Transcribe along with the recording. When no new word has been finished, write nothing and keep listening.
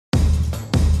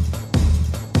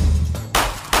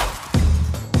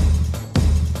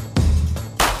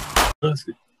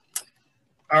pussy.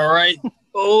 All right.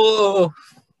 Oh,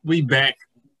 we back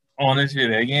on this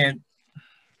shit again.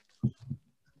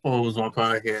 Oh, it was on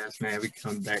podcast, man. We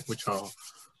come back with y'all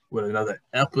with another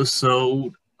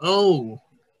episode. Oh,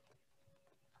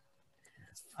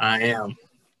 I am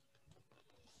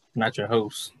not your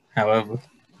host. However,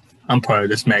 I'm part of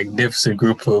this magnificent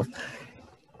group of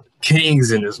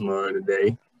kings in this mud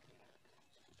today.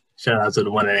 Shout out to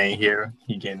the one that ain't here.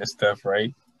 He getting this stuff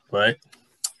right. But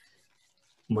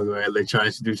I'm going to go ahead and let y'all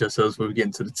introduce yourselves before we get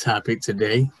into the topic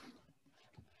today.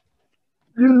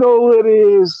 You know what it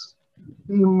is.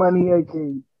 D-Money,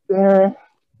 aka Darren.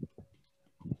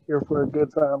 Here for a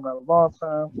good time, not a long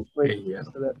time.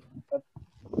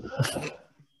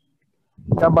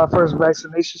 Got my first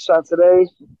vaccination shot today.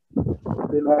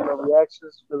 Didn't have no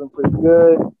reactions. Feeling pretty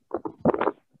good.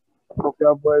 Hope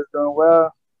y'all boys doing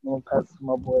well. I'm going to pass it to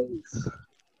my boys.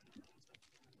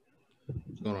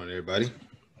 What's going on, everybody?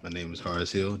 My name is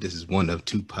Horace Hill. This is one of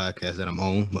two podcasts that I'm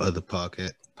on. My other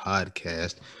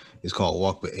podcast is called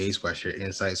Walk with Ace, where I share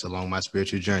insights along my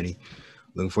spiritual journey.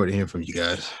 Looking forward to hearing from you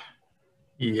guys.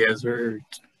 Yes, sir.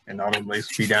 And all the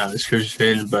links will be down in the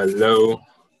description below.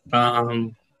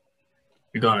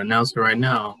 We're going to announce it right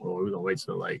now, or we're going to wait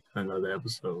till like another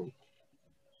episode.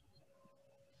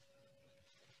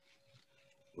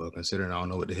 Well, considering I don't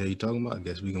know what the hell you're talking about, I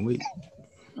guess we can wait.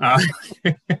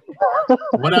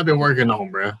 What I've been working on,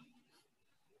 bro.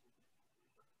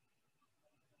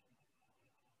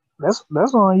 That's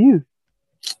on you.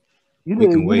 We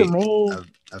can wait.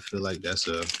 I feel like that's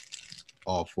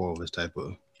all four of us type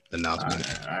of announcement.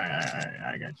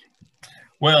 I got you.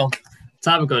 Well,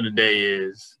 topic of the day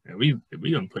is, and we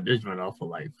gonna put this one off for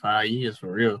like 5 years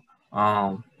for real.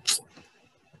 The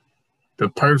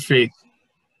perfect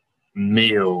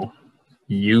meal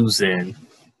using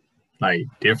like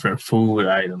different food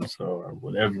items or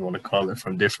whatever you want to call it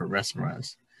from different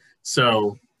restaurants.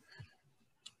 So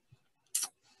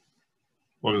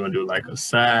what we're gonna do, like a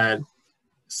side,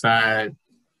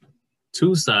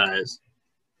 two sides,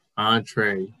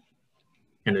 entree,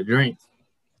 and a drink.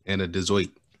 And a dessert.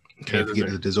 Can't forget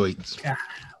the desserts. Golly,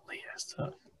 that's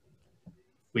tough.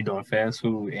 We doing fast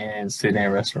food and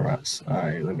sit-in restaurants. All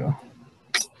right, let's go.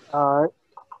 All right.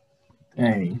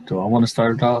 Dang, do I want to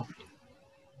start it off?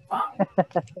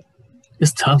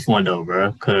 It's a tough one though,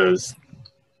 bro, because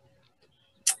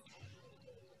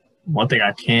one thing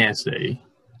I can say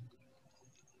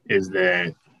is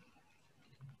that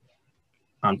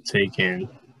I'm taking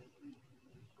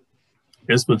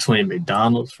it's between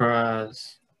McDonald's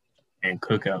fries and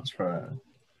Cookouts fries.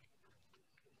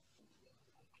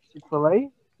 Chick-fil-A?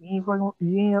 You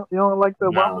don't like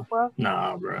the waffle fries?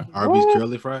 Nah, bro. Arby's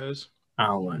curly fries? I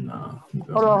don't want no.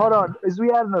 Hold on. Is we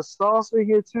adding a sauce in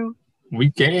here too? We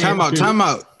can. Time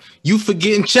out. You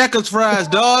forgetting Checkers fries,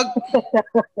 dog.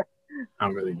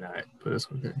 I'm really not, but it's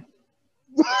okay.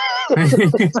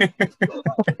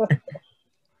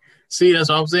 See, that's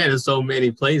what I'm saying. There's so many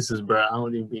places, bro. I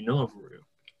don't even be knowing for real.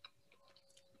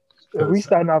 Yeah, we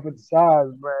starting off at the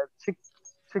sides, bro.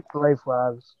 Chick-fil-A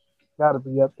fries gotta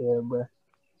be up there, bro.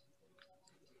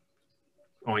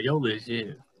 On your list,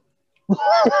 yeah.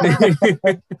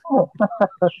 I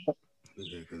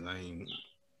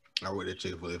worked at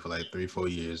Chick-fil-A for like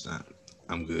 3-4 years.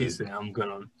 I'm good. He said, I'm good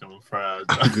on fries.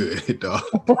 I'm good, dog.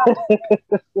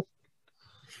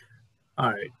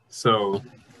 All right, so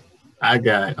I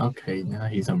got now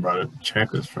he's brought up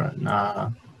Checkers fries.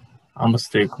 Nah, I'm gonna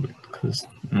stick with because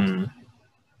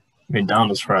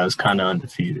McDonald's fries kind of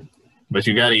undefeated, but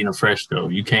you gotta eat them fresh though.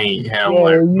 You can't have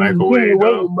microwave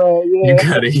though. You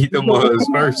gotta eat them ones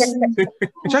first.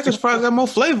 Checkers fries got more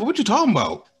flavor. What you talking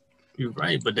about? You're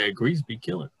right, but that grease be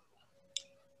killing.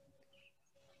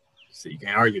 So you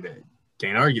can't argue that.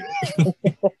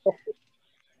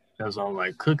 That's why I'm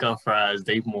like, Cookout fries,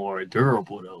 they more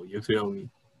durable though. You feel me?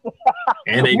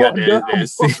 And they got that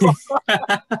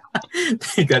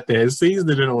they got that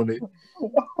seasoning on it.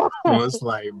 So it's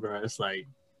like, bro, you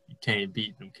can't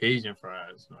beat them Cajun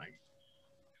fries. Like,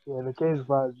 yeah, the Cajun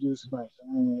fries do smack.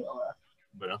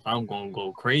 But if I'm gonna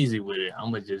go crazy with it,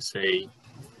 I'm gonna just say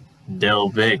Del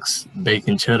Vex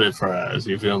bacon cheddar fries.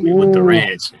 You feel me? With the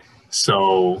ranch.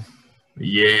 So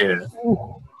yeah.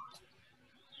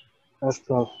 That's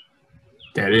tough.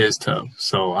 That is tough.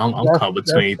 So I'm caught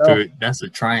between three. That's a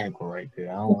triangle right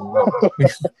there. I don't know.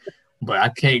 But I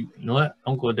can't. You know what?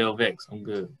 I'm going Del Vex. I'm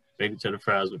good. Bacon cheddar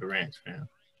fries with the ranch, man.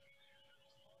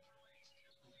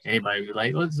 Anybody be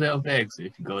like, what's Del Vex?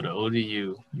 If you go to ODU,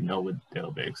 you know what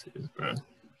Del Vex is, bro.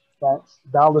 That's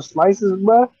dollar slices,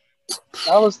 bro.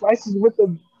 Dollar slices with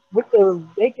the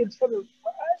bacon cheddar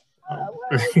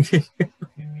fries.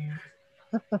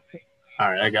 All All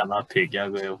right, I got my pick.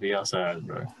 Y'all go ahead with y'all sides,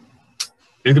 bro.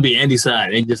 It could be Andy's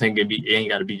side. It just ain't gonna be. It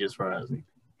ain't gotta be just fries.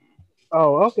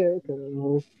 Oh, okay.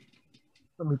 Well,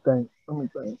 let me think.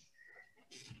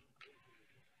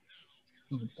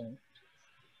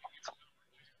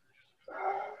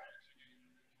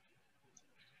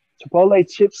 Chipotle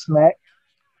chip smack.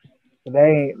 But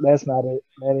that's not it.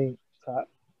 That ain't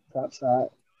top side.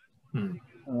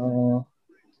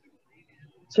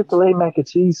 Chick-fil-A mac and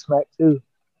cheese smack too.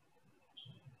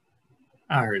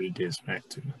 I heard it did smack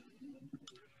too.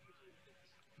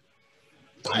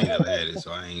 I ain't never had it,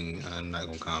 so I'm not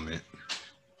gonna comment.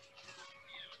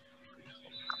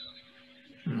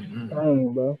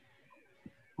 Dang, bro.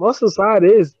 Most of the side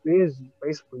is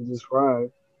basically just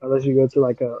fries, unless you go to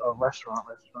like a restaurant.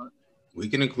 We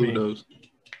can include those.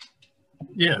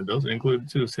 Yeah, those are included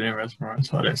too. Sitting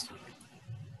restaurants, all that stuff.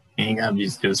 Ain't gotta be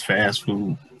just fast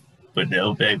food. But the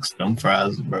Outbacks, them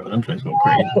fries, bro, them things go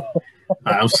crazy.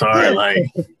 I'm sorry, like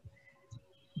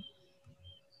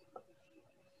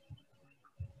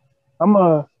I'm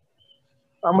a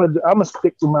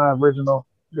stick to my original,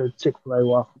 the Chick-fil-A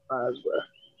waffle fries, bro.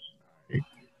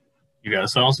 you got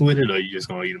sauce with it, or you just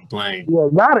gonna eat them plain? Yeah,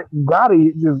 gotta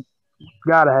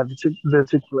have the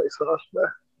Chick-fil-A sauce, bro.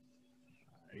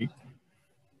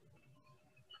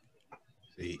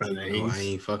 See, I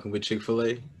ain't fucking with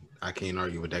Chick-fil-A. I can't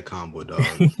argue with that combo, dog.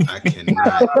 I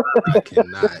cannot.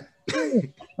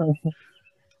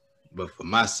 But for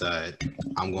my side,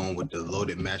 I'm going with the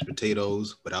loaded mashed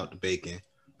potatoes without the bacon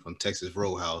from Texas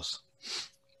Roadhouse.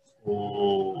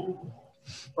 Oh,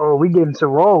 we get into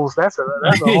rolls. That's a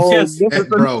whole yes. different.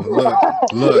 Bro, look.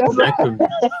 That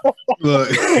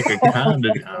could kind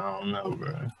of, I don't know,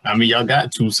 bro. I mean, y'all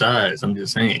got two sides. I'm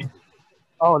just saying.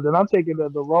 Oh, then I'm taking the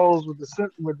rolls with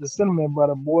the cinnamon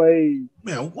butter, boy.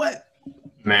 Man, what?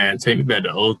 Man, take me back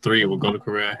to 03. We're going to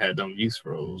Korea. I had them yeast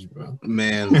rolls, bro.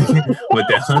 Man, with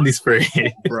that honey spread,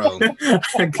 bro.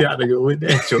 I gotta go with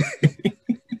that.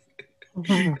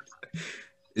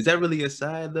 Is that really a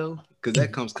side though? Because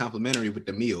that comes complimentary with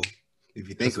the meal. If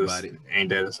you think about it, ain't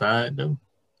that a side though?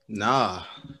 Nah.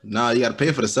 You got to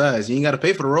pay for the sides. You ain't got to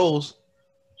pay for the rolls.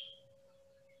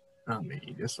 I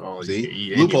mean, that's all See? you can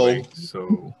eat Loophole. anyway.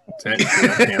 So technically,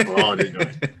 I can't for all this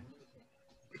joint.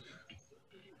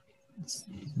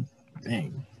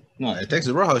 Dang. No, at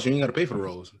Texas Roadhouse, you ain't got to pay for the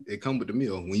rolls. It come with the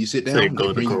meal. When you sit down, Say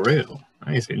go to Corral.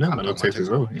 I ain't say nothing about no Texas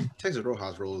Roadhouse. Texas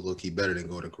Roadhouse rolls low key better than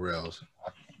go to Corral's.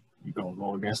 You gonna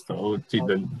go against the old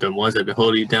the ones that been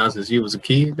holding you down since you was a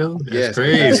kid though? That's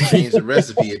crazy. Change the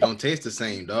recipe. It don't taste the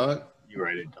same, dog. You're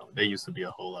right, it don't. They used to be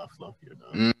a whole lot fluffier,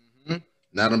 dog. Mm-hmm.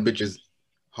 Now them bitches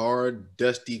hard,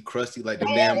 dusty, crusty like the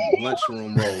damn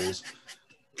lunchroom rolls.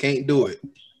 Can't do it.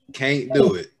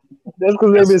 That's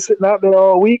because they've been sitting out there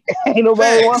all week. Ain't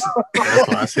nobody want them. That's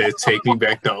why I said take me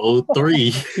back to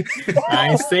 03. I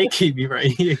ain't say keep me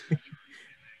right here.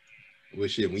 Well,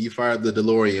 shit, when you fire up the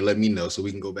DeLorean, let me know so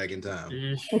we can go back in time.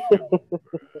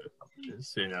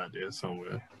 Just sitting out there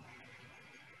somewhere.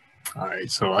 All right,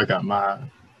 so I got my.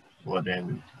 Well,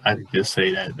 then I could just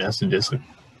say that that's just a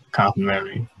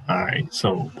complimentary. All right,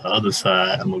 so the other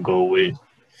side, I'm gonna go with.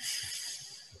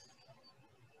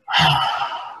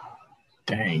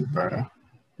 Dang, bro,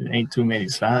 there ain't too many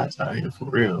sides out here for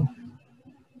real.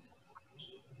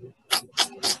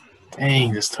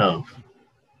 Dang, it's tough.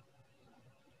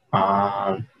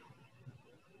 Dang,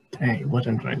 what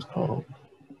them drinks called?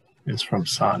 It's from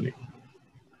Sonic.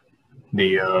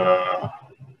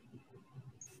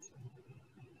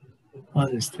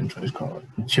 What is them drinks called?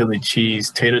 Chili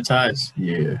cheese tater tots?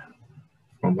 Yeah,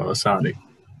 from Sonic.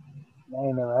 I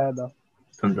ain't never had them.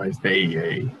 Some drinks, I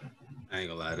ain't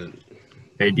gonna lie,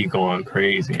 they be going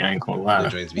crazy. I ain't gonna lie. The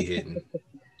drinks be hitting.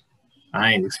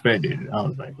 I ain't expected it. I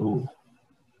was like, ooh.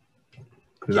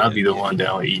 Because I'll be the one that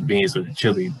don't eat beans with the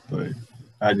chili, but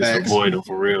I just avoid them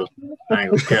for real. I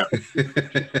ain't gonna cap.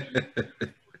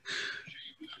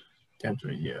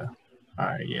 Definitely, yeah. All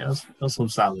right, yeah. Those some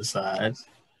solid sides.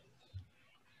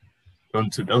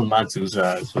 Those are my two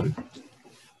sides. But...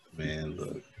 Man,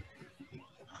 look.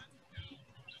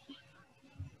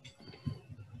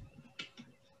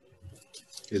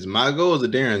 Is my go or is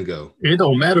it Darren's go? It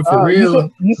don't matter for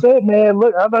real. You said, man,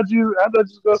 look, I thought you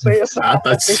was gonna say a side.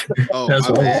 That's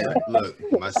my bad. Look,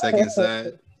 my second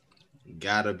side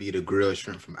gotta be the grilled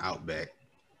shrimp from Outback.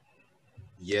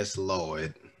 Yes,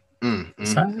 Lord.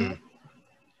 Side?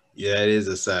 Yeah, it is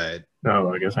a side.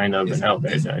 No, I guess I ain't never been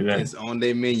Outback. It's on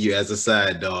their menu as a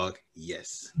side, dog.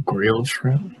 Yes. Grilled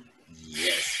shrimp?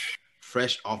 Yes.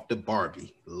 Fresh off the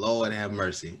Barbie. Lord have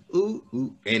mercy.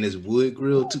 Ooh. And it's wood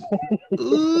grilled too.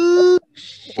 Ooh.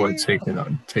 Boy,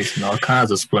 tasting all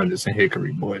kinds of splendors in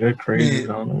Hickory. Boy, that's crazy.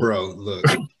 Man, bro, look,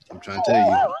 I'm trying to tell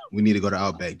you, we need to go to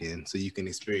Outback then, so you can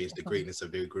experience the greatness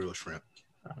of their grilled shrimp.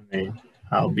 I mean,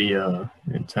 I'll be in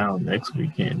town next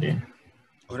weekend then.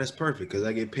 Oh, that's perfect because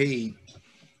I get paid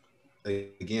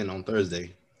again on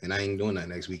Thursday, and I ain't doing that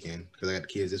next weekend because I got the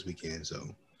kids this weekend.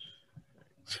 So,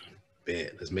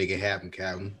 bet let's make it happen,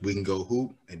 Calvin. We can go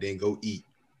hoop and then go eat.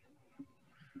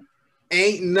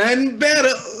 Ain't nothing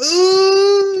better.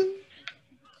 Ooh.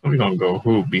 We're gonna go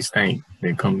hoop, be stank,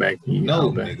 then come back and eat.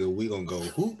 No, nigga, we gonna go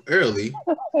hoop early,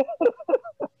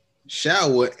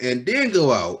 shower, and then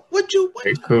go out. What?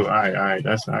 Okay, cool. All right.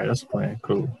 That's all right. That's the plan.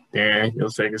 Cool. Dan, you'll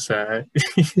take a side.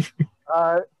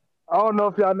 All right. I don't know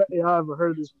if y'all ever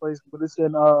heard of this place, but it's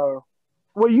in well,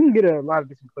 you can get it at a lot of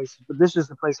different places, but this is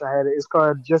the place I had it. It's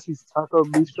called Jesse's Taco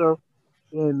Bistro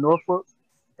in Norfolk,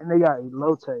 and they got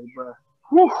elote, bro.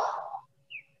 Whew.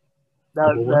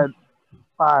 That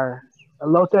fire.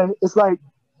 Elote, it's like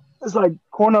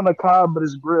corn on the cob, but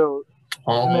it's grilled.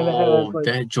 Oh, and then it has, like,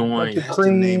 that joint. Like the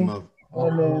cream, the name of,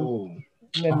 and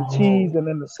then the cheese, and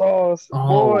then the sauce.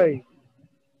 Boy.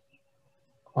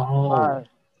 Fire.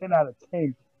 10 out of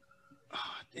 10. Oh,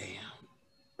 damn.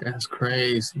 That's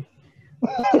crazy.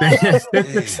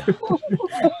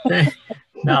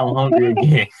 Now I'm hungry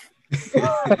again.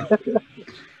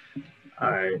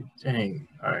 All right, dang.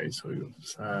 All right, so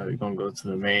we're gonna go to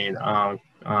the main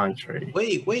entree.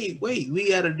 Wait. We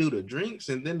gotta do the drinks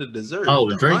and then the dessert. Oh,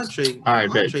 the drinks. Entree, all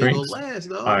right, bet drinks. Last,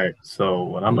 though. All right, so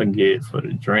what I'm gonna get for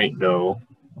the drink though,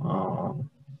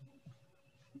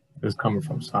 is coming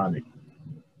from Sonic.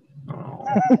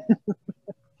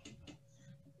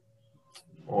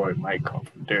 Or it might come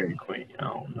from Dairy Queen. I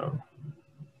don't know.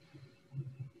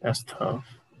 That's tough.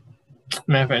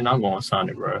 Matter of fact, I'm going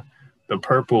Sonic, bro. The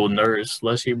purple nerd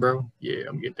slushy, bro. Yeah,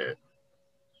 I'm get that.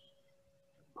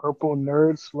 Purple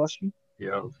nerd slushy?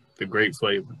 Yeah, the grape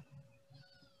flavor.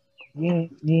 You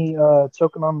ain't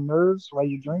choking on the nerds while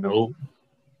you drink? Nope.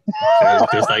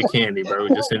 Just like candy, bro.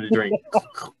 Just in the drink.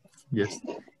 Just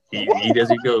eat as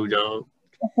you go, dog.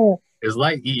 It's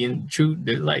like eating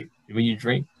like when you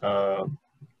drink, like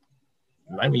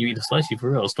when you eat a slushy for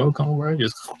real, snow cone, bro.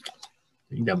 Just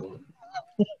eat that one.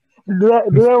 Do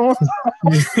that one.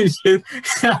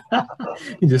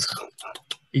 You just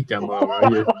eat that one,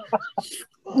 bro.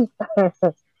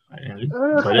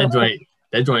 But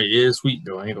that joint is sweet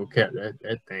though. I ain't gonna cap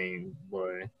that thing,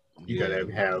 boy. You gotta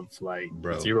have like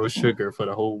zero sugar for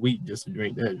the whole week just to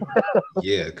drink that.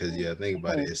 Yeah, because think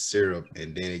about it, it's syrup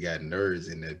and then it got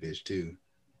nerds in that bitch too.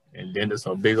 And then it's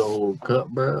a big old cup,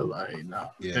 bro. Like, nah.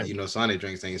 Yeah, Sonic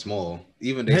drinks ain't small.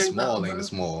 Even they small ain't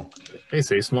small. They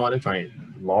say small, they drink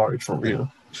large for real.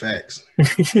 Facts.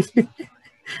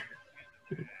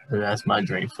 That's my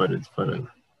drink for the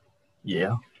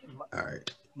yeah. All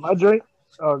right. My drink?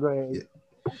 Oh, go ahead. Yeah.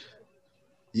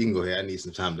 You can go ahead. I need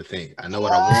some time to think. I know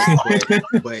what I want,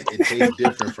 but it tastes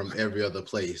different from every other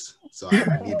place. So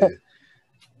I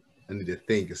need to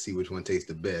think and see which one tastes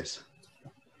the best.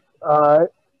 All right.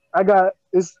 I got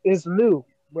it's new,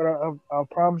 but I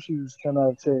promise you it's 10 out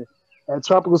of 10. At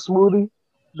Tropical Smoothie,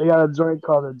 they got a drink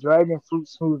called a Dragon Fruit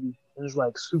Smoothie. It's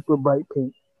like super bright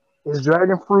pink. It's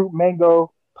dragon fruit,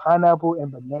 mango, pineapple,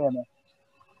 and banana.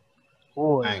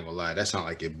 Boy. I ain't gonna lie, that sound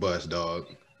like it bust, dog.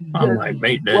 I'm like,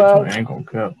 make that joint. I ain't gonna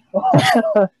cut.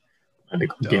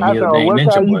 Give me a one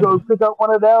ninja time you button. go pick up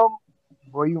one of them,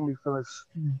 boy, you gonna be feeling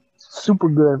super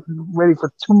good, ready for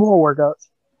 2 more workouts.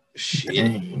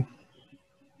 Shit.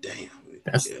 Damn.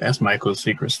 That's Michael's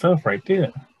secret stuff right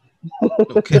there.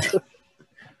 Okay.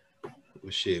 Well,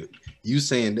 shit. You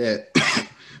saying that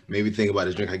made me think about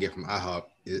this drink I get from IHOP.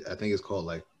 I think it's called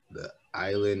like the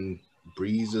Island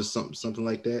Breeze or something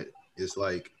like that. It's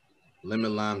like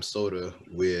lemon lime soda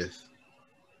with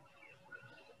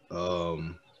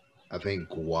I think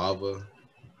guava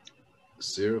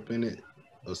syrup in it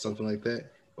or something like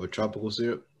that, or tropical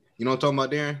syrup. You know what I'm talking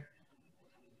about, Darren?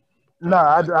 No,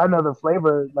 I know the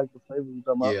flavor, like the flavor you're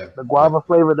talking about. Yeah. The guava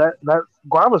flavor, that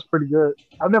guava's pretty good.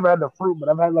 I've never had the fruit, but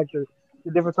I've had like the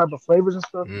different type of flavors and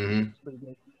stuff. Mm-hmm. It's pretty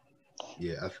good.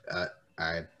 Yeah,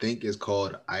 I think it's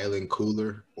called Island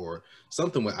Cooler or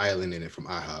something with island in it from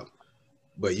IHOP.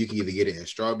 But you can either get it in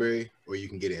strawberry or you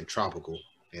can get it in tropical.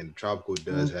 And tropical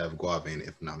does have guava in it,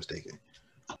 if I'm not mistaken.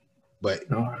 But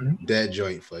that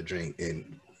joint for a drink,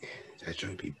 and that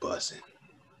joint be busting.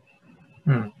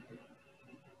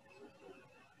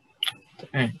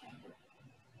 Dang.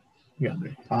 You got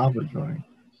the guava joint.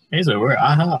 They said, where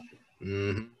IHOP?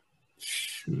 Mm-hmm.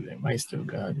 Shoot, they might still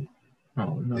got it. I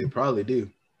don't know. They probably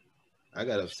do. I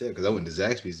got upset because I went to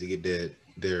Zaxby's to get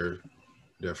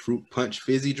their fruit punch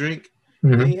fizzy drink.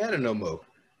 Mm-hmm. They ain't had it no more.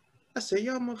 I said,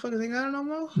 y'all motherfuckers ain't got it no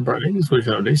more. Bro, they can switch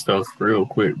up their stuff real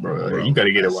quick, bro. Bro, You got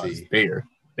to get I it while it's see. there.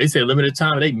 They said limited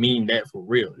time. They mean that for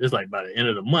real. It's like by the end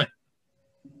of the month.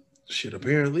 Shit,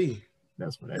 apparently.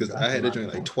 That's when that. Because I had that drink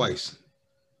like out. twice.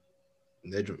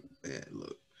 And that drink, man,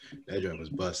 look, that drink was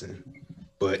busting.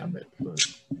 But I bet,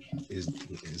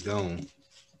 it's gone.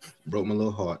 Broke my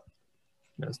little heart.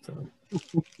 that's tough.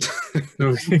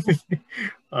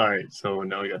 All right, so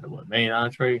now we got the what, main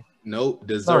entree. Nope,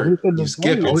 dessert. said You dessert.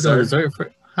 skipped Oh, it, we doing sir. dessert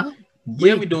for? Huh?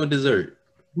 Yeah, we doing dessert.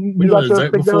 You We got doing yours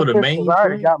dessert picked before up, the Chris? main 'Cause I already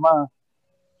drink? got mine.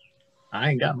 I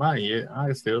ain't got mine yet.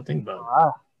 I still think about it.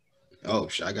 Ah, Oh,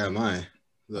 I got mine.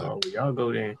 Look. Oh, y'all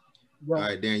go then. All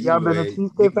right, Dan, you y'all can go been to ahead.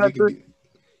 Cheesecake Factory?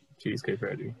 Cheesecake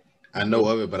Factory. I know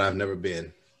of it, but I've never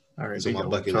been. All right, It's they on my got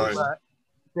bucket Charlie. list.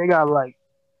 They got like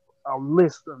a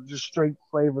list of just straight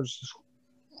flavors. Just,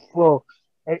 well,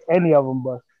 any of them,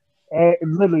 but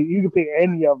literally you can pick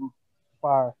any of them.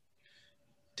 Fire.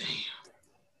 Damn.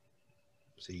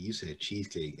 See, you said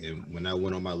cheesecake, and when I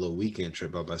went on my little weekend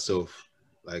trip by myself,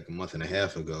 like a month and a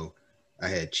half ago, I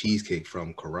had cheesecake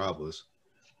from Carrabba's.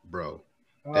 Bro,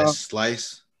 that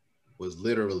slice was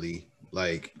literally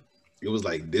like, it was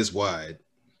like this wide,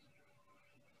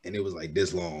 and it was like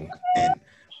this long, and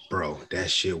bro,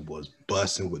 that shit was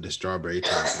busting with the strawberry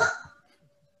topping.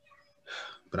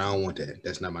 But I don't want that.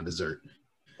 That's not my dessert.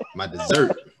 My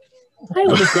dessert. I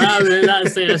don't describe it and not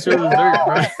say that's your dessert,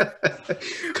 bro.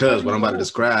 Because what I'm about to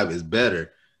describe is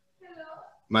better.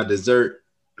 My dessert.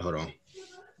 Hold on.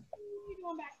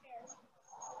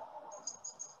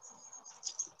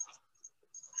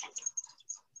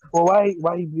 Well,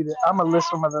 why you do that? I'm gonna list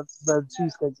some of the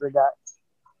cheesecakes they got.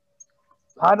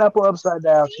 Pineapple upside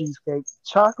down cheesecake,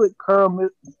 chocolate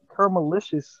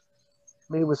caramelicious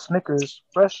made with Snickers,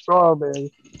 fresh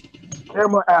strawberry,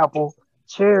 caramel apple,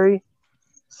 cherry,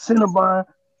 Cinnabon,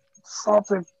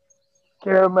 salted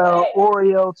caramel,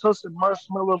 Oreo, toasted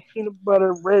marshmallow, peanut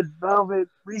butter, red velvet,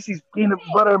 Reese's peanut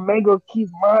butter, mango key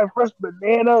lime, fresh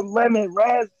banana, lemon,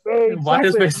 raspberry. Why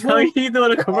does it tell you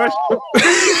doing a commercial?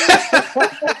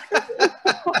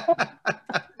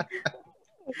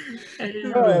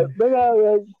 Yeah, they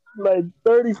got like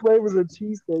 30 flavors of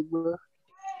cheesecake, bro.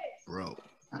 Bro,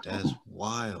 that's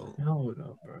wild. Hold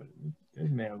up, bro. This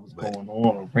man was going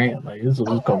on a rant like this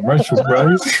was a commercial,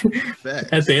 bro.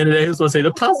 At the end of the day, he was gonna say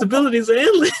the possibilities are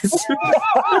endless.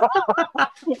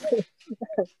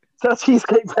 Tell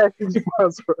Cheesecake Factory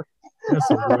sponsor. That's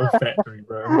a real factory,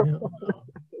 bro.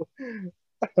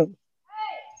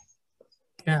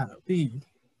 Gotta be.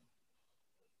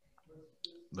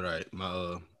 But all right,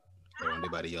 my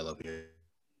anybody yell up here.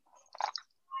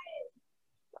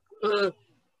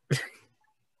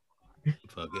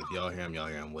 Fuck, if y'all hear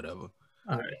him, whatever.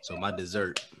 All right. So my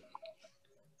dessert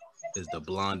is the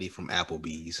blondie from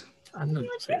Applebee's. I knew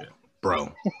you'd say that.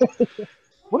 Bro.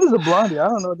 What is a blondie? I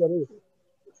don't know what that is.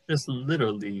 It's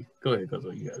literally, go ahead, because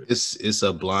you got it. It's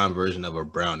a blonde version of a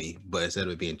brownie, but instead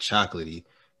of it being chocolatey,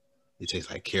 it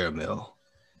tastes like caramel.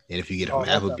 And if you get it from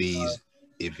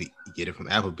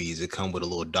Applebee's, it comes with a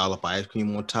little dollop of ice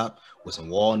cream on top with some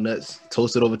walnuts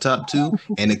toasted over top too,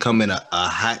 and it come in a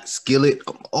hot skillet.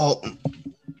 Oh,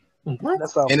 what?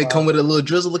 And it come with a little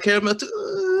drizzle of caramel too.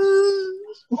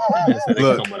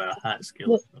 Look, come with a hot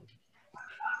skillet.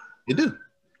 It do.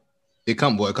 It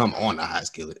come on a hot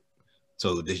skillet.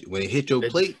 So when it hit your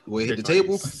plate, when it hit the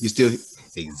table, you still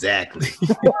exactly.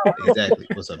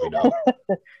 What's up, you dog?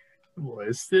 Boy,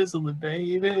 it's sizzling,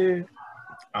 baby.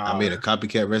 I made a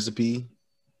copycat recipe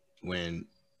when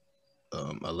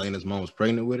Elena's mom was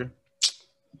pregnant with her.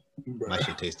 Bruh. My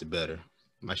shit tasted better.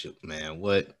 My shit, man,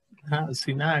 what? Now,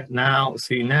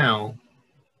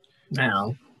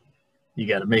 you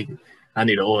gotta make it. I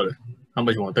need an order. How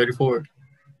much you want? 34?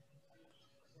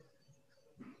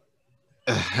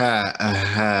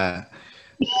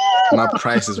 My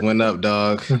prices went up,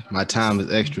 dog. My time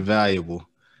is extra valuable.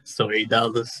 So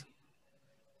 $8?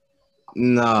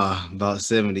 Nah, about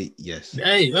 70. Yes.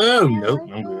 Hey, nope.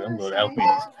 I'm good. I'm going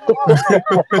Applebee's.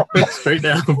 Straight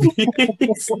down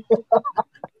Applebee's.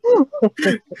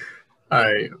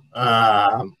 All right.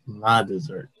 My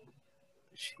dessert.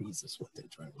 Jesus, what that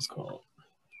drink was called.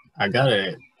 I got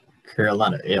it at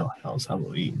Carolina Ale House, I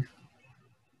believe.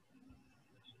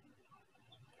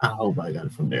 I hope I got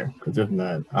it from there, because if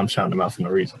not, I'm shouting them out for no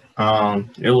reason.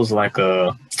 It was like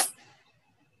a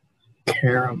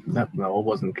no, it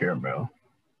wasn't caramel.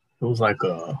 It was like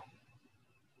a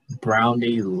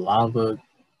brownie lava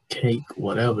cake,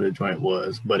 whatever the joint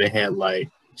was, but it had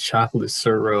like chocolate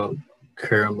syrup,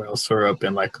 caramel syrup,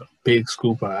 and like a big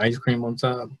scoop of ice cream on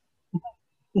top.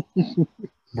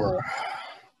 Bruh.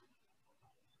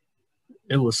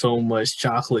 It was so much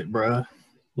chocolate, bruh.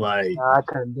 Like, Nah, I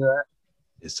couldn't do that.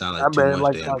 It sounds I like too barely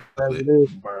much like damn tacos as chocolate. it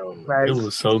is. bro, Right. it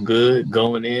was so good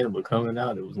going in, but coming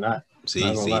out, it was not. See,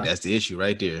 that's the issue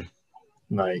right there.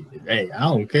 Like, hey, I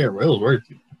don't care, bro. It was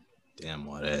worth it. Damn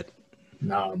all that.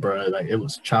 Nah, bro. Like, it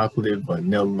was chocolate,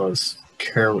 vanilla,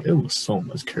 caramel. It was so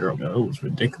much caramel. It was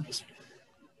ridiculous.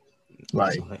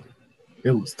 Like,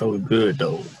 it was so good,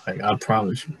 though. Like, I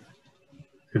promise you.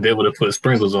 If they would have put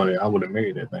sprinkles on it, I would have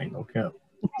married that thing. No cap.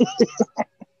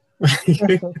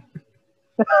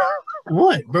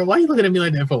 What, bro? Why you looking at me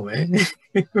like that for, man?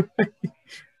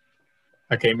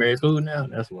 I can't marry food now?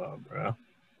 That's wild, bro.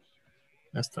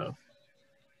 That's tough.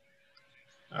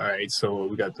 All right, so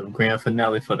we got the grand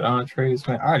finale for the entrees,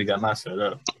 man. I already got my set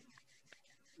up.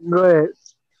 Go ahead.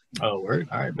 Oh, word.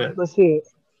 All right, bet. Let's hear it.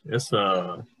 It's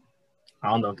I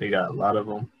don't know if they got a lot of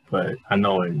them, but I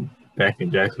know back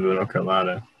in Jacksonville, North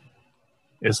Carolina,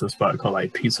 it's a spot called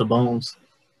like Pizza Bones,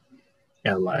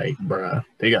 and like, bruh,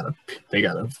 they got a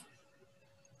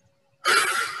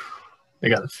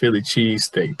Philly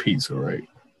cheesesteak pizza, right?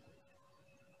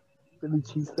 Philly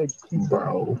cheesesteak pizza.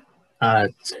 Bro, I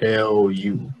tell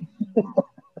you,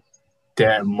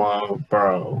 that mom,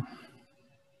 bro.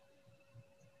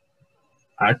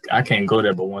 I can't go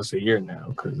there but once a year now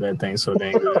because that thing's so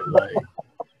dang good. Like,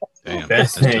 damn, that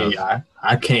thing, tough.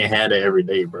 I can't have that every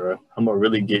day, bro. I'm gonna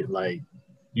really get like,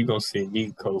 you gonna see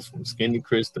me go from Skinny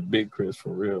Chris to Big Chris for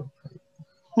real.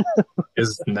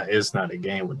 It's not a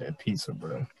game with that pizza,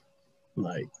 bro.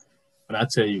 Like, when I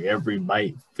tell you every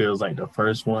bite feels like the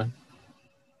first one.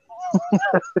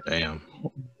 Damn.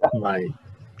 Like,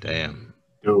 damn.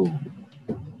 Dude,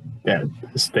 that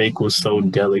steak was so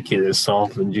delicate and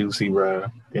soft and juicy, bro.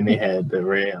 Then they had the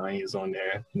red onions on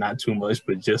there. Not too much,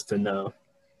 but just enough.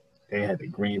 They had the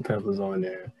green peppers on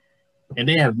there. And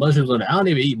they have mushrooms on there. I don't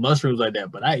even eat mushrooms like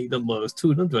that, but I eat them bugs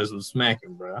too. Them bugs was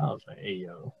smacking, bro. I was like, hey,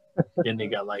 yo. Then they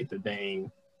got like the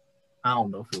dang, I don't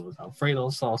know if it was Alfredo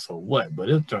sauce or what, but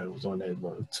this joint was on that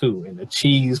bug too. And the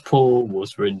cheese pull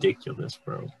was ridiculous,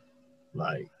 bro.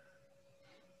 Like,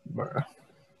 bro.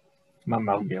 My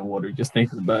mouth getting watery just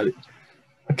thinking about it.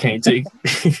 I can't take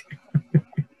it.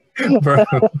 Bro.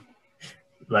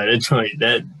 Like that joint,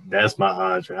 that's my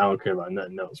entree. I don't care about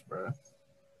nothing else, bro.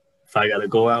 If I gotta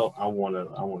go out, I want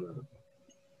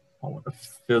a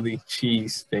Philly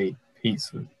cheesesteak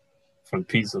pizza from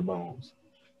Pizza Bones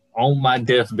on my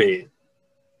deathbed.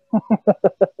 I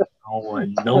don't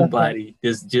want nobody.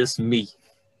 It's just me.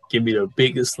 Give me the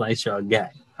biggest slice y'all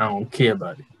got. I don't care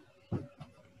about it.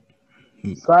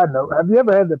 Side note: have you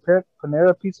ever had the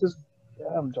Panera pizzas?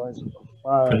 Yeah, I'm joining.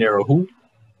 Panera who?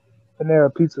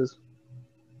 Panera pizzas.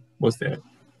 What's that?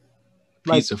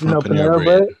 Pizza from Panera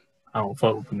bread. I don't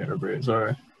fuck with Panera bread.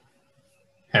 Sorry.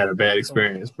 Had a bad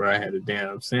experience, bro. I had a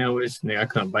damn sandwich. Nigga, I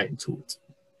couldn't bite into it.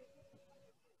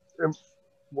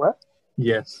 What?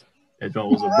 Yes. That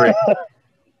joint was a brick.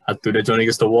 I threw that joint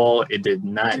against the wall. It did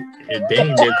not. It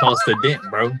dang did cost a dent,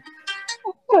 bro.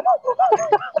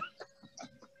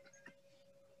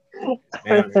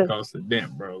 Damn, it cost a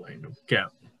dent, bro. Like, no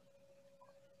cap.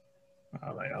 I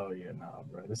was like, oh, yeah, nah,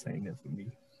 bro. This ain't it for me.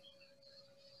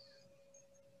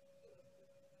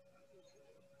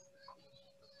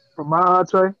 For my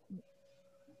entree,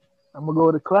 I'm going to go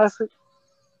with a classic.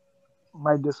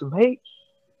 Might get some hate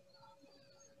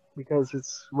because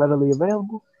it's readily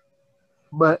available.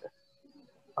 But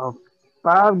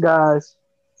Five Guys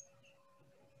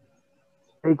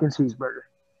bacon cheeseburger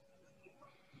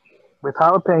with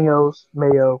jalapenos,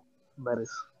 mayo,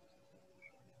 lettuce,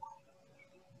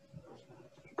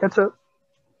 ketchup,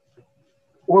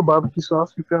 or barbecue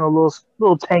sauce. You feeling a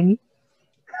little tangy?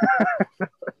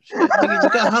 Nigga, you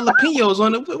got jalapenos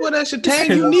on it. What extra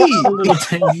tang you need? A little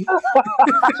tangy.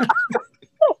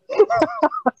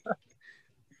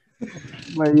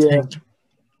 But yeah,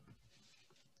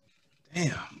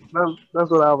 damn. That's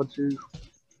what I would choose.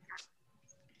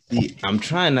 See, I'm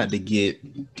trying not to get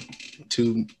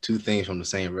two things from the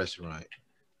same restaurant.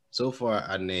 So far,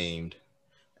 I named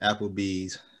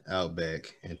Applebee's,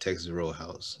 Outback, and Texas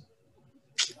Roadhouse.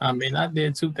 I mean, I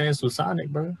did two things with Sonic,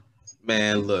 bro.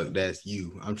 Man, look, that's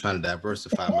you. I'm trying to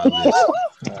diversify my list.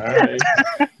 All right.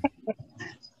 I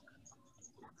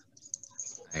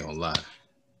ain't gonna lie.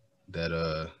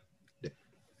 That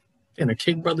And to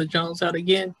kick Brother Jones out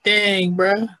again? Dang,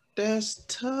 bro. that's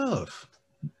tough.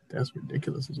 That's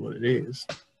ridiculous is what it is.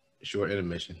 Short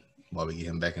intermission while we get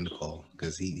him back in the call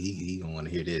because he gonna want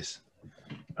to hear this.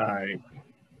 All right.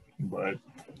 But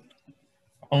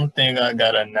only thing I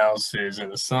gotta announce is in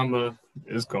the summer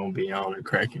it's gonna be on and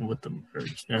cracking with the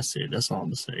merch. That's it. That's all I'm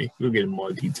gonna say. We'll get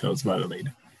more details about it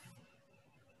later.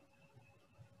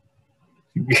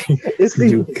 You It's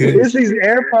these, You good. it's these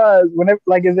AirPods. Whenever,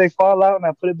 like, if they fall out and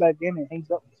I put it back in, it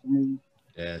hangs up for me.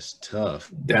 That's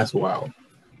tough. That's wild.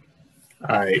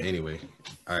 All right. Anyway,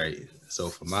 all right. So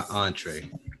for my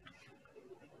entree,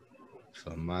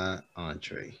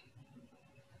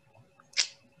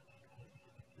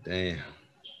 damn.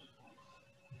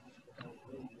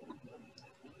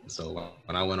 So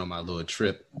when I went on my little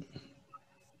trip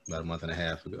about a month and a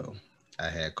half ago, I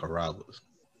had Carrabba's.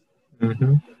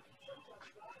 Mm-hmm.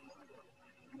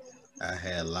 I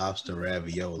had lobster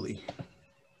ravioli.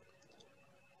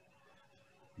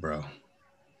 Bro.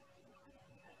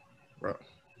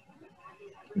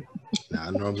 Now,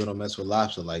 I normally don't mess with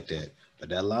lobster like that, but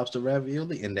that lobster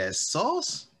ravioli and that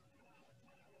sauce,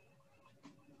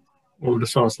 What was the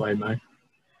sauce like, man?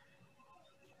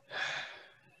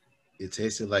 it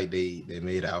tasted like they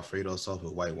made Alfredo sauce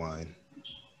with white wine.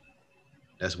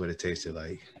 That's what it tasted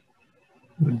like.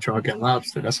 Drunken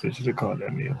lobster. That's what you should call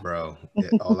that meal. Bro,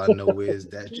 all I know is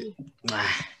that shit.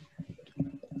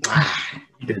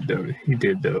 He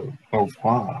did the oh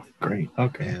wow. Great.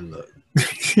 Okay. And look,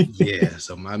 yeah,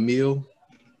 so my meal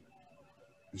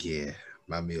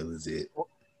is it.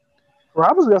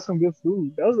 Robert's got some good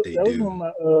food. That was They one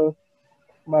do. of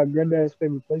my granddad's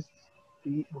favorite places to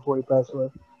eat before he passed away.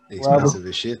 Expensive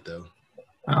as shit though.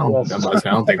 I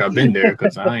don't think I've been there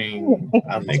because I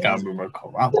think I remember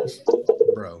Carrabba's.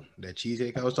 Bro, that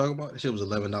cheesecake I was talking about, that shit was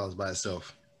 $11 by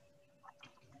itself.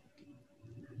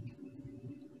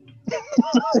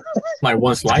 Like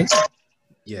one slice?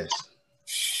 Yes.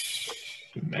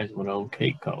 Imagine what an old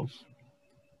cake costs.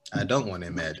 I don't want to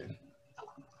imagine.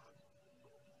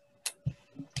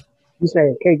 You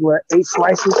say cake with 8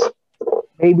 slices,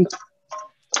 maybe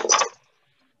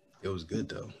It was good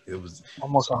though. It was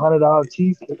almost $100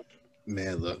 cheesecake.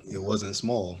 Man, look, it wasn't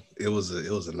small. It was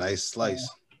a nice slice.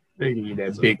 They give you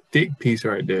that big thick piece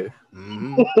right there.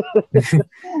 Mm-hmm.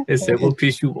 It said what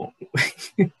piece you want.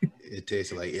 It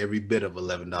tasted like every bit of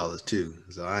 $11 too.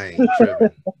 So I ain't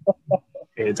tripping.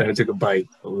 Every time I took a bite,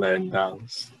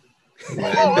 $11.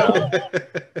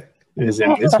 This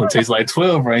one tastes like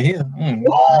 12 right here. Dang,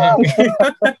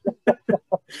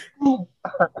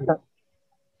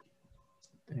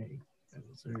 that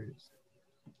was serious.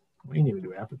 We didn't even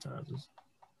do appetizers.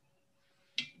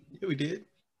 Yeah, we did.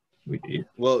 We did.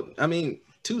 Well, I mean,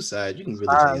 2 sides. You can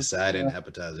really say a side and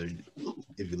appetizer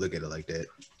if you look at it like that.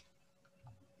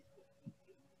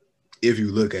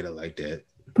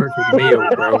 Perfect meal,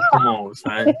 bro. Come on,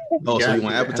 son. Oh, so you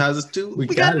want appetizers too? We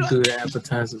gotta do the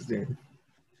appetizers then.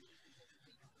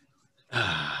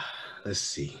 Let's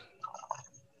see.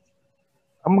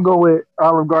 I'm gonna go with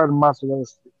Olive Garden mozzarella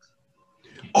sticks.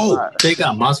 Oh, they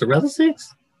got mozzarella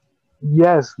sticks?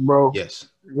 Yes, bro. yes.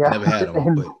 Yeah. Never had them,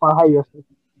 And but fire.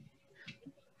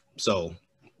 so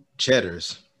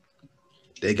Cheddar's,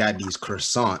 they got these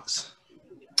croissants.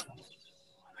 What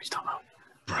are you talking about?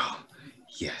 Bro,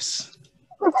 yes.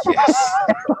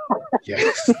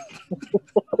 Yes.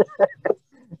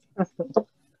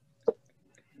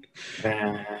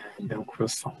 Man, them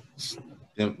croissants.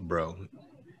 Bro,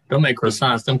 Don't make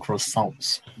croissants, them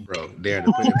croissants. Bro, Darren,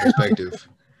 to put it in perspective,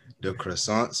 the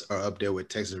croissants are up there with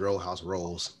Texas Roadhouse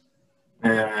rolls.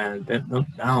 Man, I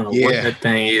don't know what that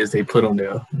thing is they put on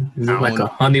there. Is it like a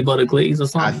honey butter glaze or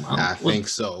something? I think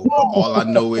so. But all I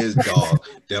know is, dog,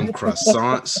 them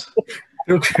croissants,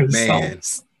 man,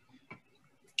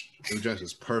 them drinks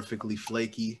was perfectly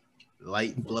flaky,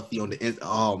 light, fluffy on the end.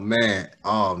 Oh man,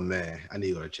 I need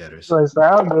to go to Cheddar's. So it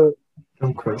sounds good.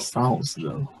 Them croissants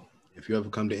though. If you ever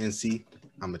come to NC,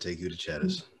 I'm gonna take you to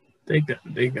Cheddar's. They got.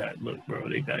 Look, bro.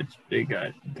 They got.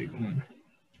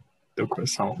 The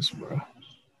croissants, bro.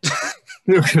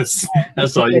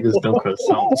 That's all you can do.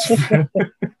 Croissants.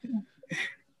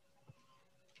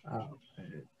 Oh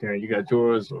man, Darren, you got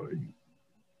yours or?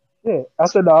 Yeah, I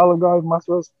said the Olive Garden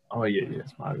mozzarella. Oh yeah,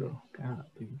 it's my girl. God,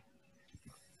 dude.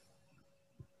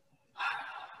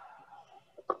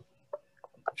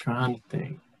 Trying to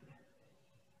think.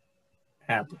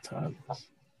 Appetizers.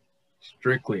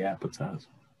 Strictly appetizers.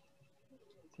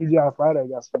 TGI Friday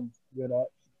got some good apps.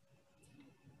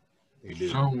 They do.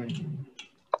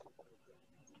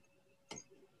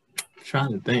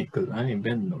 Trying to think because I ain't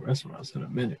been in the restaurants in a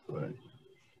minute, but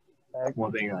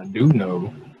one thing I do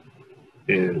know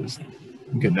is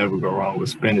you can never go wrong with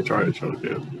spinach artichoke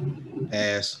dip.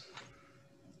 Ass.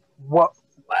 What?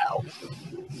 Wow.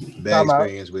 Bad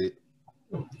experience with it.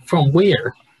 From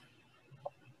where?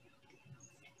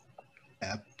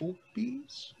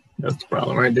 Applebee's. That's the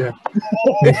problem right there.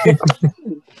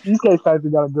 UK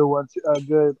Factory got a good one,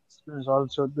 good spinach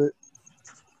artichoke dip.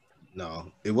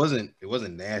 No, it wasn't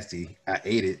nasty. I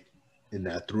ate it and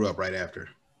I threw up right after.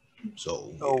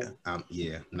 So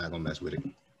yeah, I'm not gonna mess with it.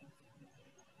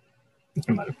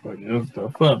 Somebody fucking them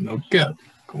stuff up, no cap.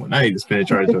 When I eat the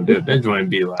spinach artichoke dip, that joint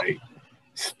be like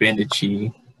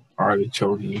spinachy,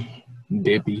 artichoke,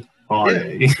 dippy, all Yeah,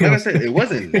 that. like I said, it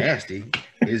wasn't nasty.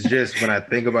 It's just when I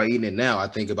think about eating it now, I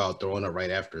think about throwing it right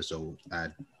after, so I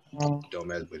don't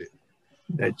mess with it.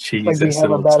 That It's cheese like they that's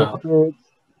have a on bad top. experience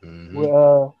Mm-hmm.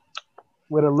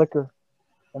 with a liquor,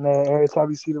 and then every time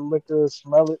you see the liquor,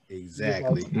 smell it, you're just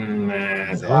Exactly. Man,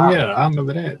 Exactly. oh yeah, I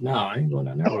remember that. No, I ain't going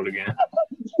down that road again.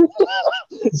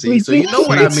 like, See, so you know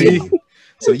what I Sweet tea? mean.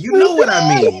 So you know what I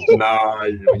mean. Nah,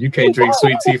 you can't drink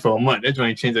sweet tea for a month. That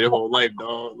joint changed their whole life,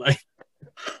 dog.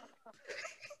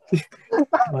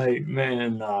 Like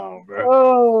man, no, bro.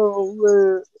 oh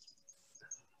man,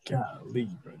 Golly,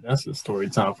 bro. That's a story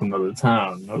time for another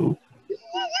time. No.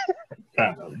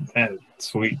 God, that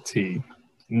sweet tea.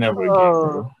 Never again,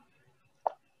 bro.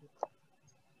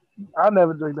 I'll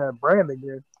never drink that brand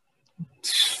again.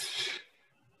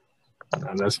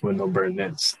 Nah, that's with no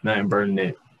Burnett's. Nothing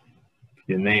Burnett.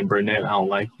 Your name Burnett, I don't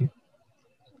like you.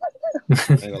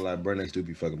 I ain't gonna lie, Burnett's do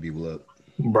be fucking people up.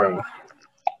 Bro.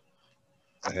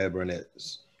 I had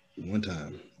Burnett's one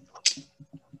time.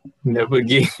 Never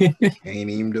again. Ain't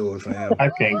even do it, fam. I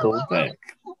can't go back.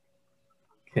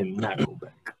 Cannot go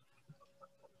back.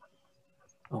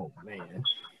 Oh man.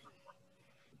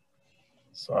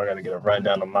 So I gotta get a right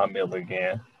down to my meal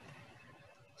again.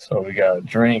 So we got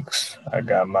drinks. I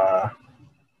got my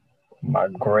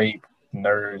grape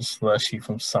nerd slushy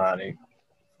from Sonic.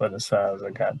 For the sides,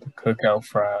 I got the cookout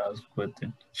fries with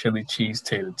the chili cheese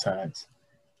tater tots.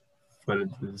 For the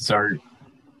dessert,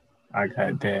 I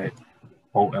got that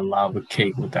oat and lava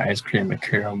cake with the ice cream and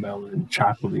caramel and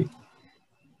chocolate.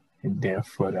 And then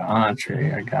for the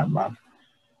entree, I got my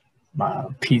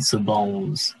pizza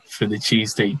bones for the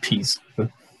cheesesteak pizza.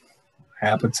 For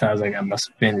appetizer, I got my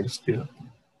spinach dip.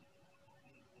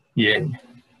 Yeah.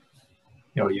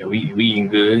 Yo, we eating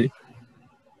good.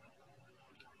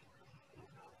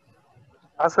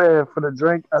 I said for the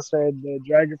drink, I said the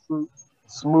dragon fruit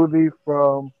smoothie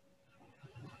from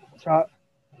Chop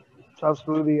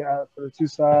Smoothie for the two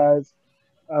sides.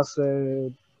 I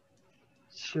said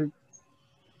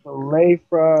Chick-fil-A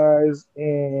fries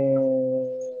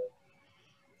and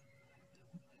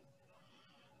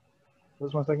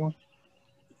what's my second one?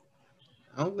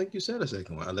 I don't think you said a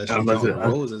second one, unless I you was count about to-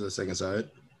 Rose as a second side.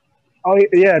 Oh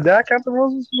yeah, did I count the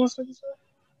roses for my second side?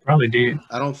 Probably did.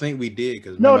 I don't think we did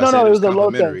because No, I said it it was was a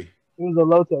lotte. complimentary. It was a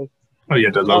lotte. Oh yeah,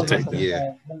 the That was my lotte. second Yeah.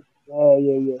 side.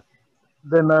 Yeah.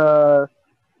 Then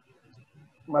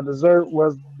my dessert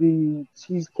was the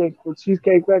cheesecake from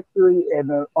Cheesecake Factory, and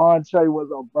the entree was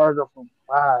a burger from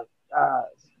Five Guys.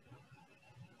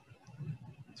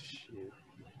 Shit.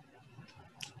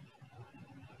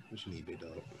 What you need, big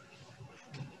dog?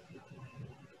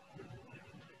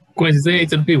 Quincy, say it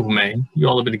to the people, man. You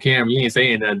all up in the camera. You ain't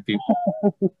saying nothing to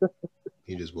people.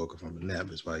 He just woke up from a nap.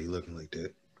 That's why he looking like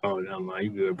that. Oh, no, man. You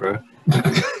good, bro.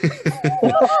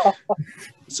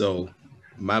 So,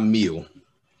 my meal.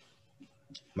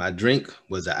 My drink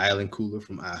was the Island Cooler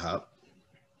from IHOP.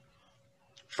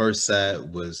 First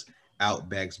side was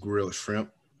Outback's grilled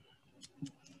shrimp.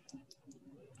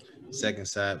 Second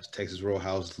side was Texas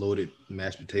Roadhouse loaded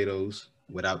mashed potatoes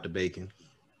without the bacon.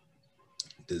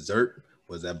 Dessert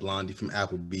was that blondie from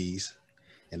Applebee's,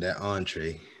 and that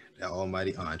entree, that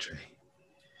almighty entree,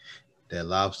 that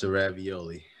lobster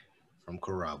ravioli from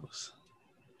Carrabba's.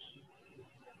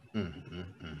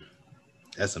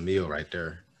 That's a meal right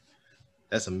there.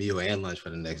 That's a meal and lunch for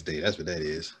the next day. That's what that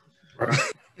is.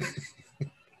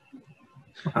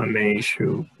 I mean,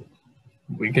 shoot.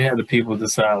 We can have the people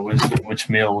decide which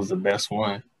meal was the best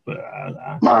one. But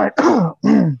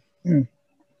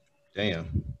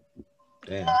Damn.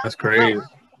 That's crazy.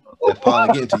 That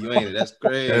pollen getting to you, ain't it? That's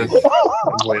crazy.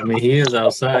 Boy, I mean, he is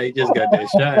outside. He just got that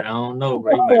shot. I don't know,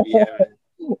 bro. He might be having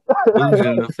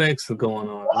illusion effects going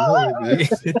on.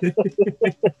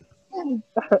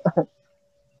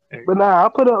 But nah, I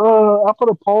put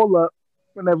a poll up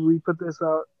whenever we put this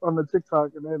out on the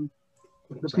TikTok, and then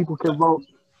the people can vote.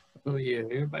 Oh yeah,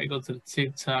 everybody go to the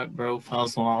TikTok, bro. Follow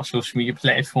us on all social media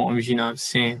platforms. You know what I'm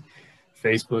saying?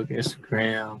 Facebook,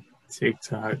 Instagram,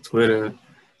 TikTok, Twitter.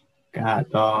 God,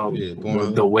 dog. Yeah,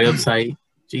 the website.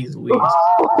 Jeez Louise.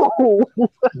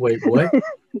 Wait, what?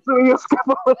 So we skip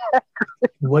over that.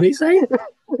 What did he say?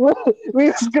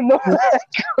 We skip over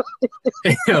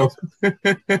Yo.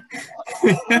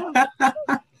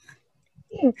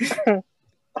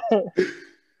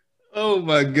 Oh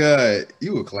my God.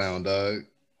 You a clown, dog.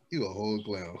 You a whole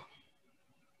clown.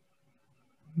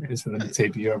 So let me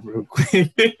tape you up real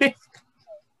quick.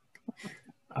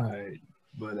 All right.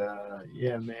 But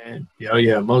yeah, man. Oh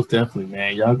yeah, most definitely,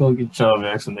 man. Y'all go get y'all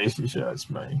vaccination shots,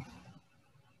 man.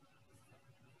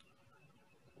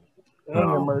 And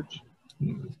your merch.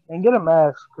 And get a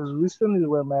mask, because we still need to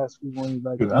wear masks when you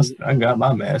vaccinated. I got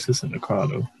my mask. It's in the car,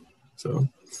 though. So,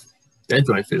 that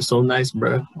joint fits so nice,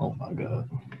 bro. Oh, my God.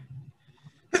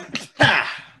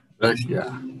 But,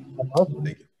 yeah.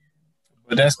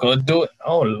 But that's going to do it.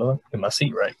 Oh, Lord. Get my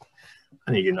seat right.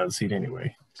 I need to get another seat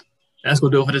anyway. That's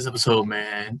going to do it for this episode,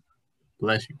 man.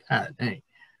 Bless you. God dang.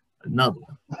 Another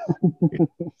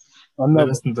one.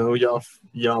 Listen to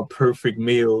y'all perfect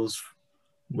meals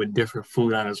with different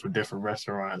food items with different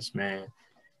restaurants, man.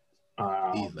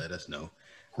 Please let us know.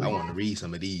 I want to read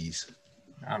some of these.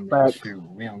 I mean, shoot,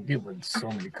 we don't get with so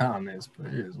many comments, but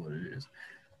it is what it is.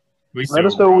 Let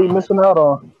us know what we're missing out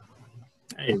on.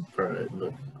 Hey, bro,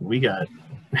 look, we got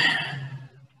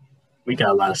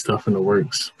a lot of stuff in the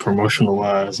works, promotional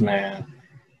wise, man.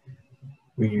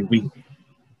 We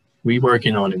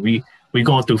working on it. We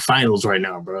going through finals right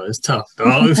now, bro. It's tough,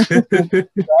 dog.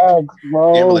 Thanks,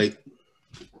 bro. Yeah, like,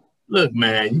 look,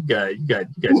 man, you got your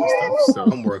stuff. So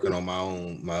I'm working on my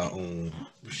own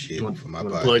shit for my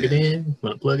podcast. Plug it in?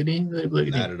 Want to plug it in?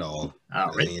 Not at all.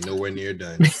 All right. Ain't nowhere near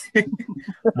done.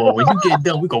 Well, when you get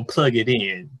done, we're gonna plug it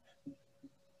in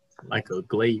like a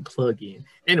Glade plug-in.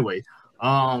 Anyway,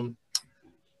 but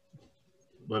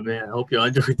man, I hope y'all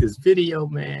enjoyed this video,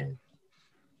 man.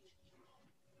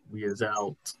 We is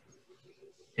out.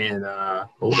 And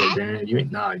hold up, Darren. You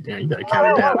gotta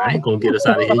count it down. I ain't gonna get us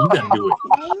out of here. You gotta do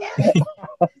it.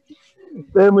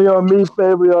 Family on me,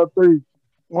 family on 3.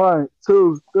 1,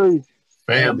 2, 3.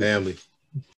 Family.